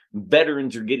healthy.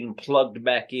 Veterans are getting plugged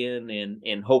back in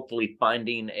and hopefully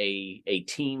finding a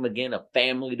team again, a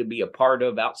family to be a part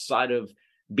of outside of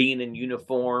being in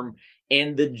uniform.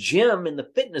 And the gym and the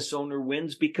fitness owner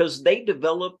wins because they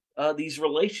develop these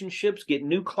relationships, get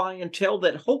new clientele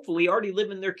that hopefully already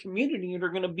live in their community and are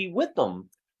going to be with them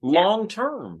long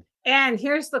term. And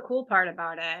here's the cool part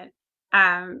about it.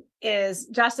 Is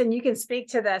Justin, you can speak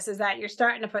to this, is that you're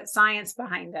starting to put science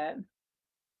behind it.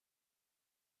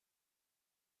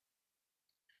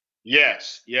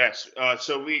 Yes.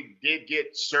 So we did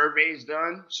get surveys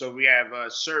done. So we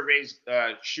have surveys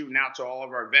shooting out to all of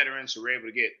our veterans. So we're able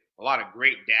to get a lot of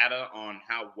great data on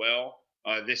how well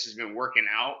this has been working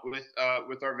out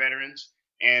with our veterans,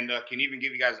 and can even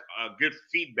give you guys good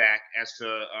feedback as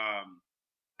to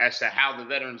how the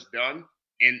veterans done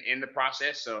in the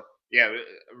process. So yeah,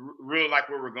 really like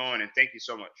where we're going, and thank you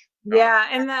so much. Yeah,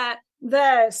 and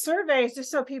the surveys, just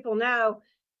so people know,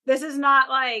 this is not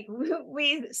like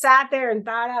we sat there and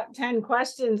thought up 10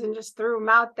 questions and just threw them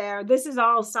out there. This is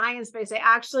all science-based. They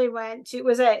actually went to,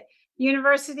 was it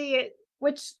university?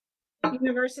 Which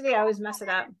university? I always mess it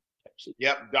up.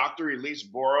 Yep, Dr. Elise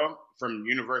Bora from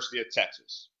University of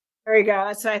Texas. There you go.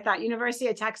 That's what I thought, University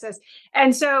of Texas.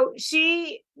 And so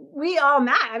we all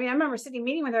met. I mean, I remember sitting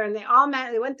meeting with her and they all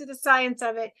met. They went through the science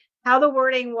of it, how the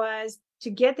wording was to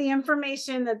get the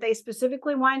information that they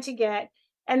specifically wanted to get.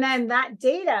 And then that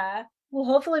data will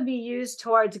hopefully be used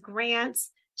towards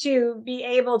grants to be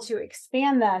able to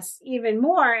expand this even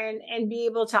more and be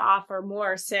able to offer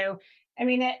more. So, I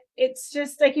mean, it's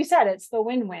just like you said, it's the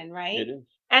win-win, right? It is.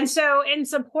 And so in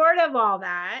support of all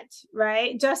that,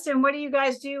 right, Justin, what do you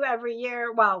guys do every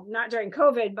year? Well, not during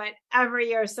COVID, but every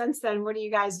year since then, what are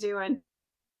you guys doing?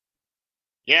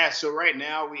 Yeah, so right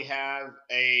now we have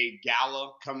a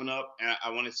gala coming up, I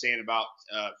want to say in about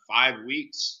 5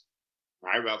 weeks.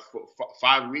 Right, about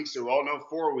 5 weeks, or well, no,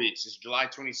 4 weeks. It's July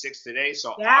 26th today.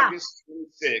 So yeah. August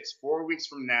 26th, 4 weeks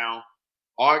from now,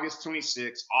 August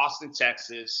 26th, Austin,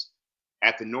 Texas,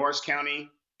 at the Norris County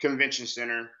Convention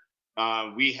Center.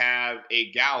 We have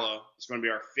a gala. It's going to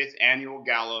be our 5th annual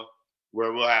gala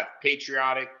where we'll have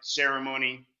patriotic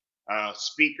ceremony,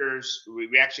 speakers.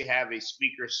 We actually have a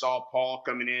speaker, Saul Paul,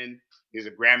 coming in. He's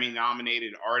a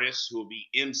Grammy-nominated artist who will be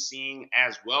emceeing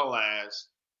as well as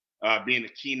being a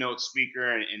keynote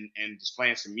speaker and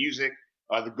displaying some music.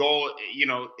 The goal,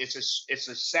 it's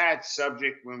a sad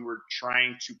subject when we're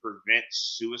trying to prevent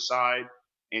suicide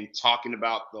and talking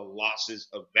about the losses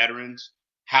of veterans.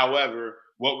 However,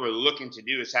 what we're looking to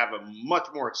do is have a much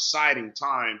more exciting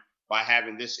time by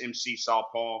having this MC Saul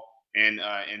Paul and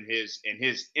his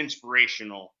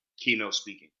inspirational keynote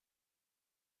speaking.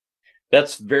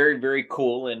 That's very, very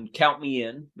cool. And count me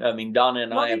in. I mean, Donna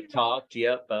and I have talked.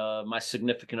 Yep. My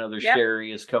significant other,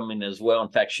 Sherry, is coming as well. In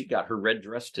fact, she got her red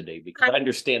dress today because I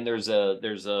understand there's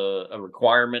a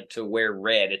requirement to wear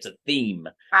red. It's a theme.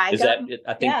 I think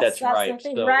that's right.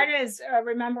 So, red is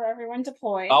remember everyone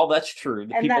deployed. Oh, that's true.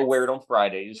 The people wear it on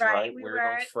Fridays, right? Wear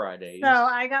it on Fridays. So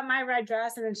I got my red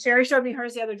dress, and then Sherry showed me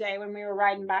hers the other day when we were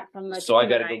riding back from the. So I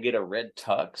got to go get a red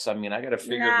tux. I mean, I got to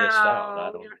figure this out.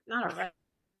 I don't. Not a red.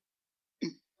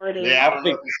 Yeah, I don't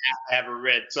know if you have a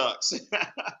red tux.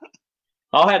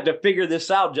 I'll have to figure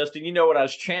this out, Justin. You know what I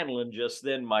was channeling just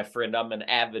then, my friend? I'm an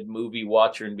avid movie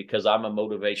watcher, and because I'm a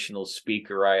motivational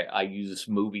speaker, I use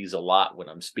movies a lot when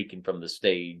I'm speaking from the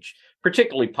stage,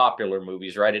 particularly popular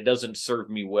movies, right? It doesn't serve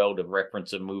me well to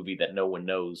reference a movie that no one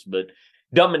knows, but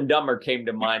Dumb and Dumber came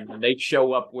to mind when they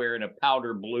show up wearing a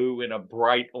powder blue and a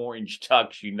bright orange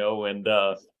tux, and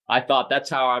I thought that's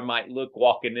how I might look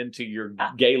walking into your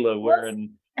gala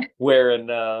wearing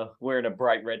a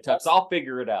bright red tux. I'll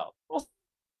figure it out.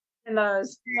 And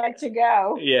those let to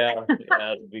go. Yeah,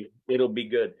 it'll be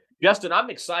good. Justin, I'm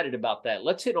excited about that.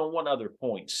 Let's hit on one other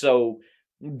point. So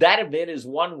that event is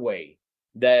one way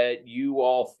that you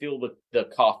all fill the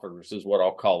coffers, is what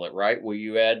I'll call it, right? Where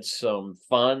you add some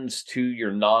funds to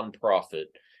your nonprofit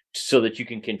so that you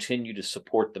can continue to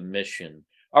support the mission.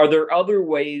 Are there other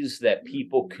ways that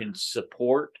people can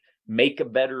support Make a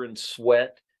Veteran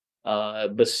Sweat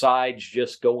besides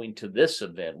just going to this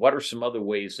event? What are some other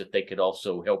ways that they could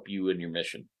also help you in your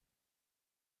mission?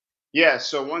 Yeah.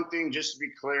 So one thing, just to be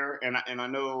clear, and I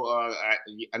know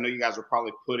I know you guys will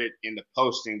probably put it in the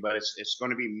posting, but it's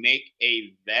going to be Make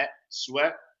a Vet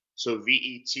Sweat. So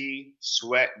VET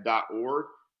sweat.org.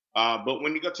 But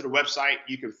when you go to the website,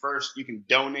 you can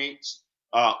donate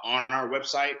on our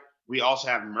website. We also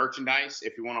have merchandise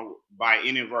if you want to buy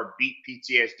any of our Beat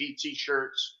PTSD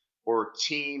t-shirts or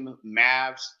Team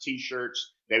Mavs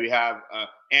t-shirts that we have.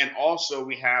 And also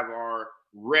we have our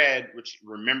Red, which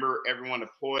Remember Everyone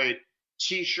Deployed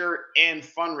t-shirt and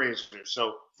fundraiser.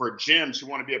 So for gyms who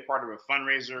want to be a part of a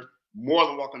fundraiser, more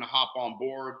than welcome to hop on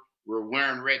board. We're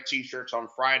wearing red t-shirts on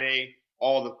Friday.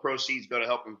 All the proceeds go to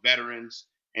helping veterans.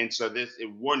 And so this is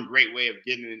one great way of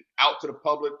getting it out to the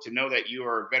public to know that you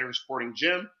are a veteran supporting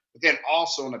gym, but then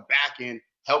also on the back end,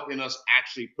 helping us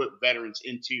actually put veterans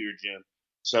into your gym.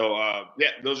 So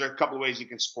those are a couple of ways you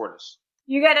can support us.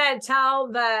 You got to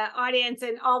tell the audience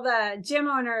and all the gym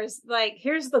owners, like,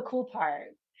 here's the cool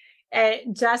part.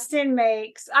 Justin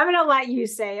makes, I'm going to let you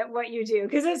say it, what you do,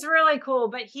 because it's really cool,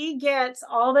 but he gets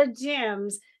all the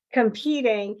gyms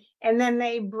competing and then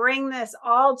they bring this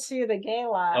all to the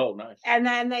gala. Oh, nice. And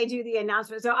then they do the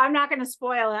announcement. So I'm not going to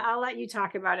spoil it. I'll let you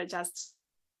talk about it, Justin.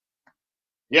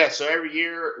 Yeah. So every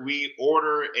year we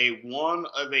order a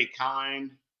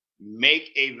one-of-a-kind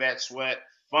Make a Vet Sweat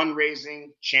fundraising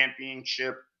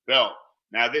championship belt.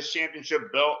 Now, this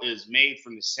championship belt is made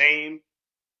from the same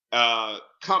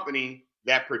company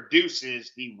that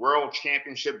produces the world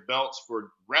championship belts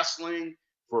for wrestling,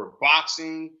 for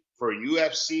boxing, for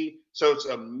UFC. So it's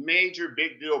a major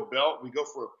big deal belt. We go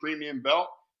for a premium belt.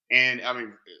 And I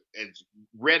mean, it's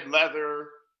red leather,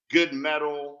 good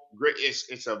metal. Great.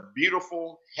 It's a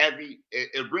beautiful, heavy,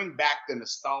 it'll bring back the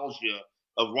nostalgia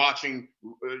of watching,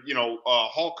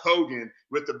 Hulk Hogan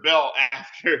with the belt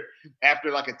after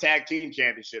like a tag team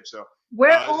championship. So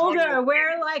we're older.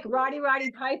 We're like Roddy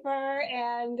Piper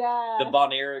and the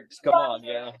Von Erichs. Come on,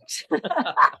 yeah.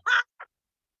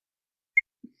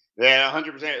 Yeah,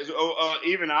 100%.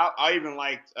 Even I even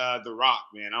liked The Rock,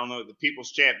 man. I don't know, the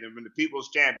People's Champion. When the People's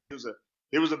Champion,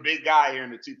 he was a big guy here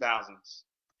in the 2000s.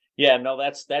 Yeah, no,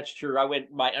 that's true.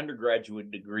 My undergraduate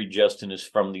degree, Justin, is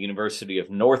from the University of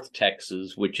North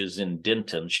Texas, which is in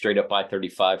Denton, straight up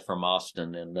I-35 from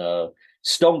Austin. And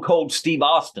Stone Cold Steve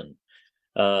Austin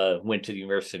went to the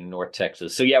University of North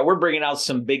Texas. So yeah, we're bringing out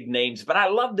some big names, but I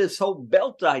love this whole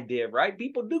belt idea, right?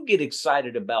 People do get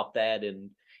excited about that.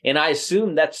 And I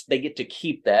assume they get to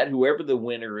keep that, whoever the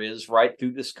winner is, right,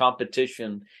 through this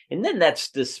competition. And then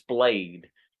that's displayed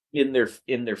in their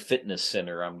fitness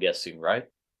center, I'm guessing, right?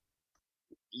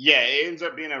 Yeah, it ends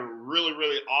up being a really,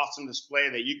 really awesome display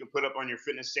that you can put up on your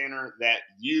fitness center that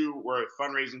you were a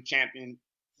fundraising champion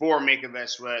for Make a Vet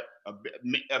Sweat, a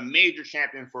major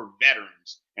champion for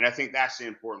veterans. And I think that's the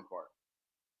important part.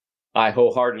 I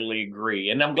wholeheartedly agree.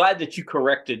 And I'm glad that you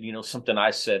corrected, something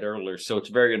I said earlier. So it's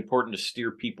very important to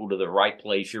steer people to the right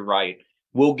place. You're right.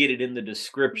 We'll get it in the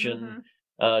description. Mm-hmm.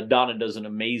 Donna does an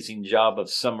amazing job of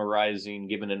summarizing,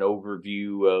 giving an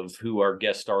overview of who our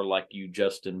guests are, like you,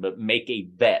 Justin, but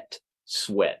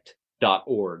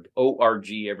makeaVetSweat.org,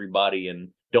 O-R-G, everybody, and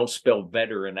don't spell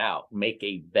veteran out, Make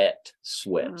a Vet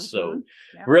Sweat. Mm-hmm. So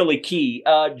really key.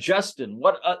 Justin,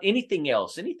 what, anything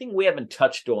else, anything we haven't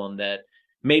touched on that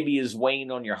maybe is weighing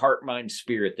on your heart, mind,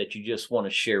 spirit that you just want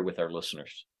to share with our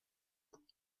listeners?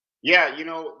 Yeah,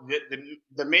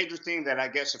 the major thing that I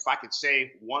guess if I could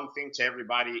say one thing to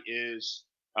everybody is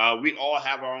we all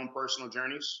have our own personal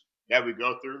journeys that we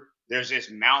go through. There's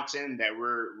this mountain that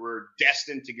we're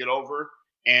destined to get over,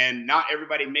 and not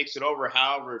everybody makes it over.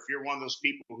 However, if you're one of those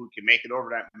people who can make it over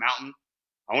that mountain,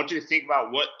 I want you to think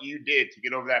about what you did to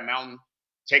get over that mountain.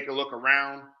 Take a look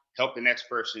around, help the next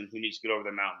person who needs to get over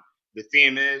the mountain. The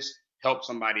theme is help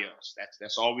somebody else.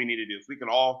 That's all we need to do. If we can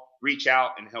all reach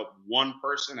out and help one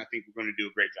person, I think we're going to do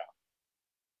a great job.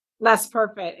 That's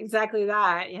perfect. Exactly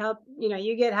that. You help,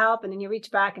 you get help and then you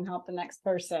reach back and help the next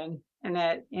person. And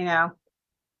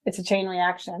it's a chain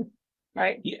reaction.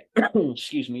 Right. Yeah.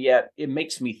 Excuse me. Yeah. It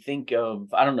makes me think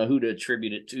of, I don't know who to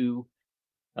attribute it to,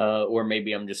 or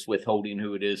maybe I'm just withholding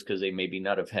who it is because they maybe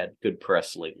not have had good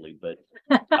press lately. But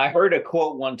I heard a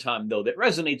quote one time, though, that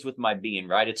resonates with my being,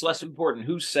 right? It's less important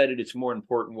who said it. It's more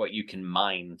important what you can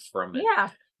mine from it. Yeah.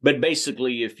 But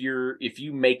basically, if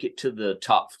you make it to the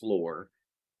top floor,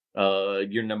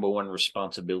 your number one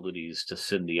responsibility is to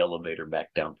send the elevator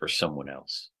back down for someone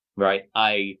else, right?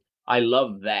 I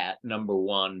love that, number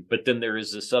one, but then there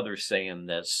is this other saying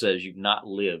that says you've not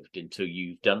lived until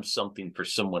you've done something for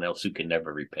someone else who can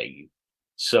never repay you.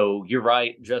 So you're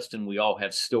right, Justin, we all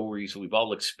have stories, we've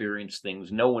all experienced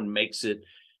things. No one makes it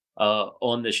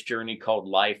on this journey called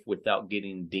life without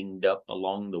getting dinged up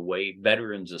along the way.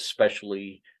 Veterans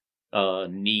especially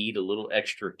need a little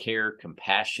extra care,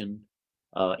 compassion,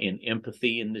 and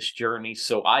empathy in this journey.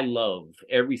 So I love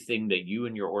everything that you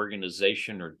and your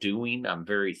organization are doing. I'm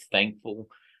very thankful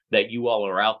that you all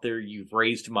are out there. You've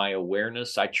raised my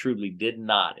awareness. I truly did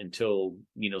not until,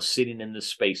 sitting in this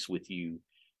space with you,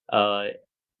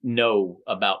 know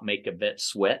about Make a Vet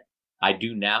Sweat. I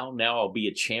do now. Now I'll be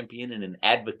a champion and an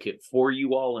advocate for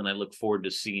you all. And I look forward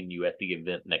to seeing you at the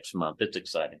event next month. It's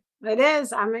exciting. It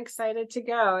is. I'm excited to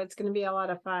go. It's going to be a lot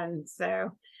of fun.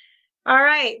 So, all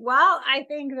right. Well, I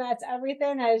think that's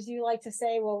everything. As you like to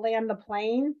say, we'll land the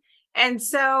plane. And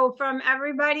so from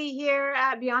everybody here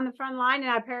at Beyond the Front Line and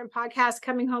our parent podcast,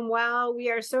 Coming Home Well, we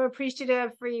are so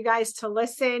appreciative for you guys to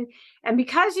listen. And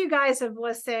because you guys have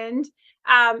listened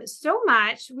so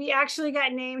much, we actually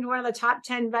got named one of the top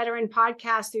 10 veteran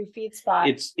podcasts through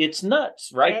FeedSpot. It's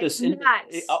nuts, right? It's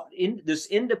nuts. This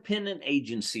independent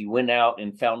agency went out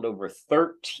and found over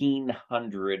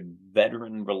 1,300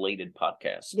 veteran related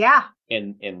podcasts. Yeah.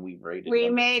 And we rated. We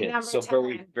made 10. number so 10.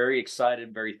 very, very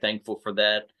excited, very thankful for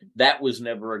that. That was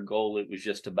never a goal. It was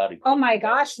just about. Oh my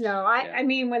gosh, no. I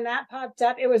mean, when that popped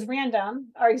up, it was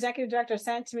random. Our executive director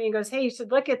sent to me and goes, "Hey, you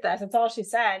should look at this." That's all she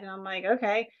said. And I'm like,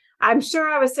 okay. I'm sure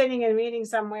I was sitting in a meeting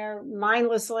somewhere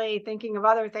mindlessly thinking of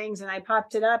other things, and I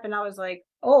popped it up and I was like,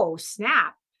 oh,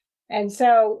 snap. And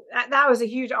so that was a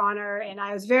huge honor, and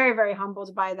I was very, very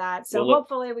humbled by that. So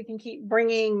hopefully we can keep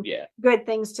bringing good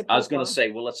things to people. I was going to say,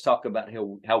 well, let's talk about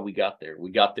how we got there. We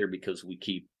got there because we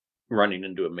keep running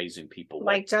into amazing people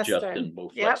like Justin,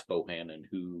 BoFlex, Bohanan,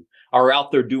 who are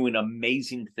out there doing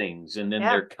amazing things, and then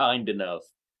they're kind enough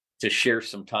to share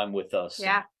some time with us.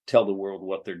 Yeah. Tell the world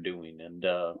what they're doing. And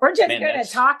we're just good at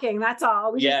talking. That's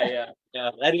all. Yeah.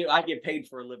 I get paid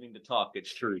for a living to talk.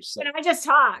 It's true. So. And I just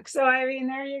talk. So, I mean,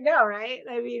 there you go. Right.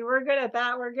 I mean, we're good at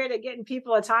that. We're good at getting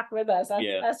people to talk with us.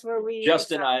 That's where we.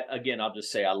 Justin, I'll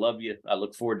just say, I love you. I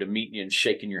look forward to meeting you and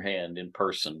shaking your hand in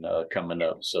person coming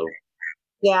up. So.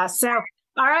 Yeah. So,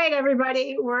 all right,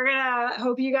 everybody, we're going to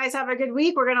hope you guys have a good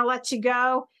week. We're going to let you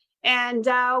go. And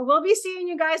we'll be seeing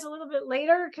you guys a little bit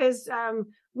later because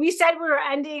we said we were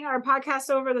ending our podcast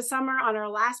over the summer on our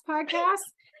last podcast.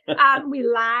 We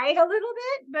lied a little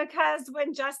bit because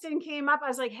when Justin came up, I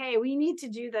was like, hey, we need to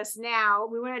do this now.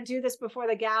 We want to do this before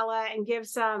the gala and give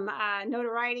some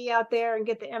notoriety out there and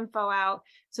get the info out.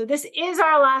 So this is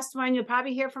our last one. You'll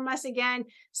probably hear from us again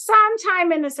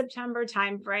sometime in the September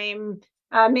timeframe,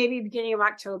 maybe beginning of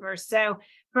October. So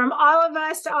from all of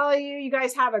us to all of you, you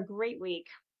guys have a great week.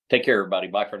 Take care, everybody.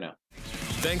 Bye for now.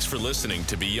 Thanks for listening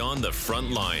to Beyond the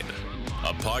Front Line,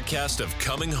 a podcast of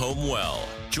Coming Home Well.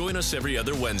 Join us every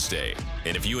other Wednesday.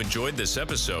 And if you enjoyed this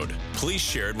episode, please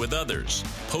share it with others,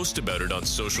 post about it on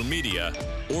social media,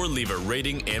 or leave a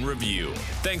rating and review.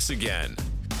 Thanks again.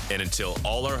 And until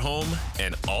all are home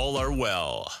and all are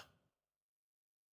well.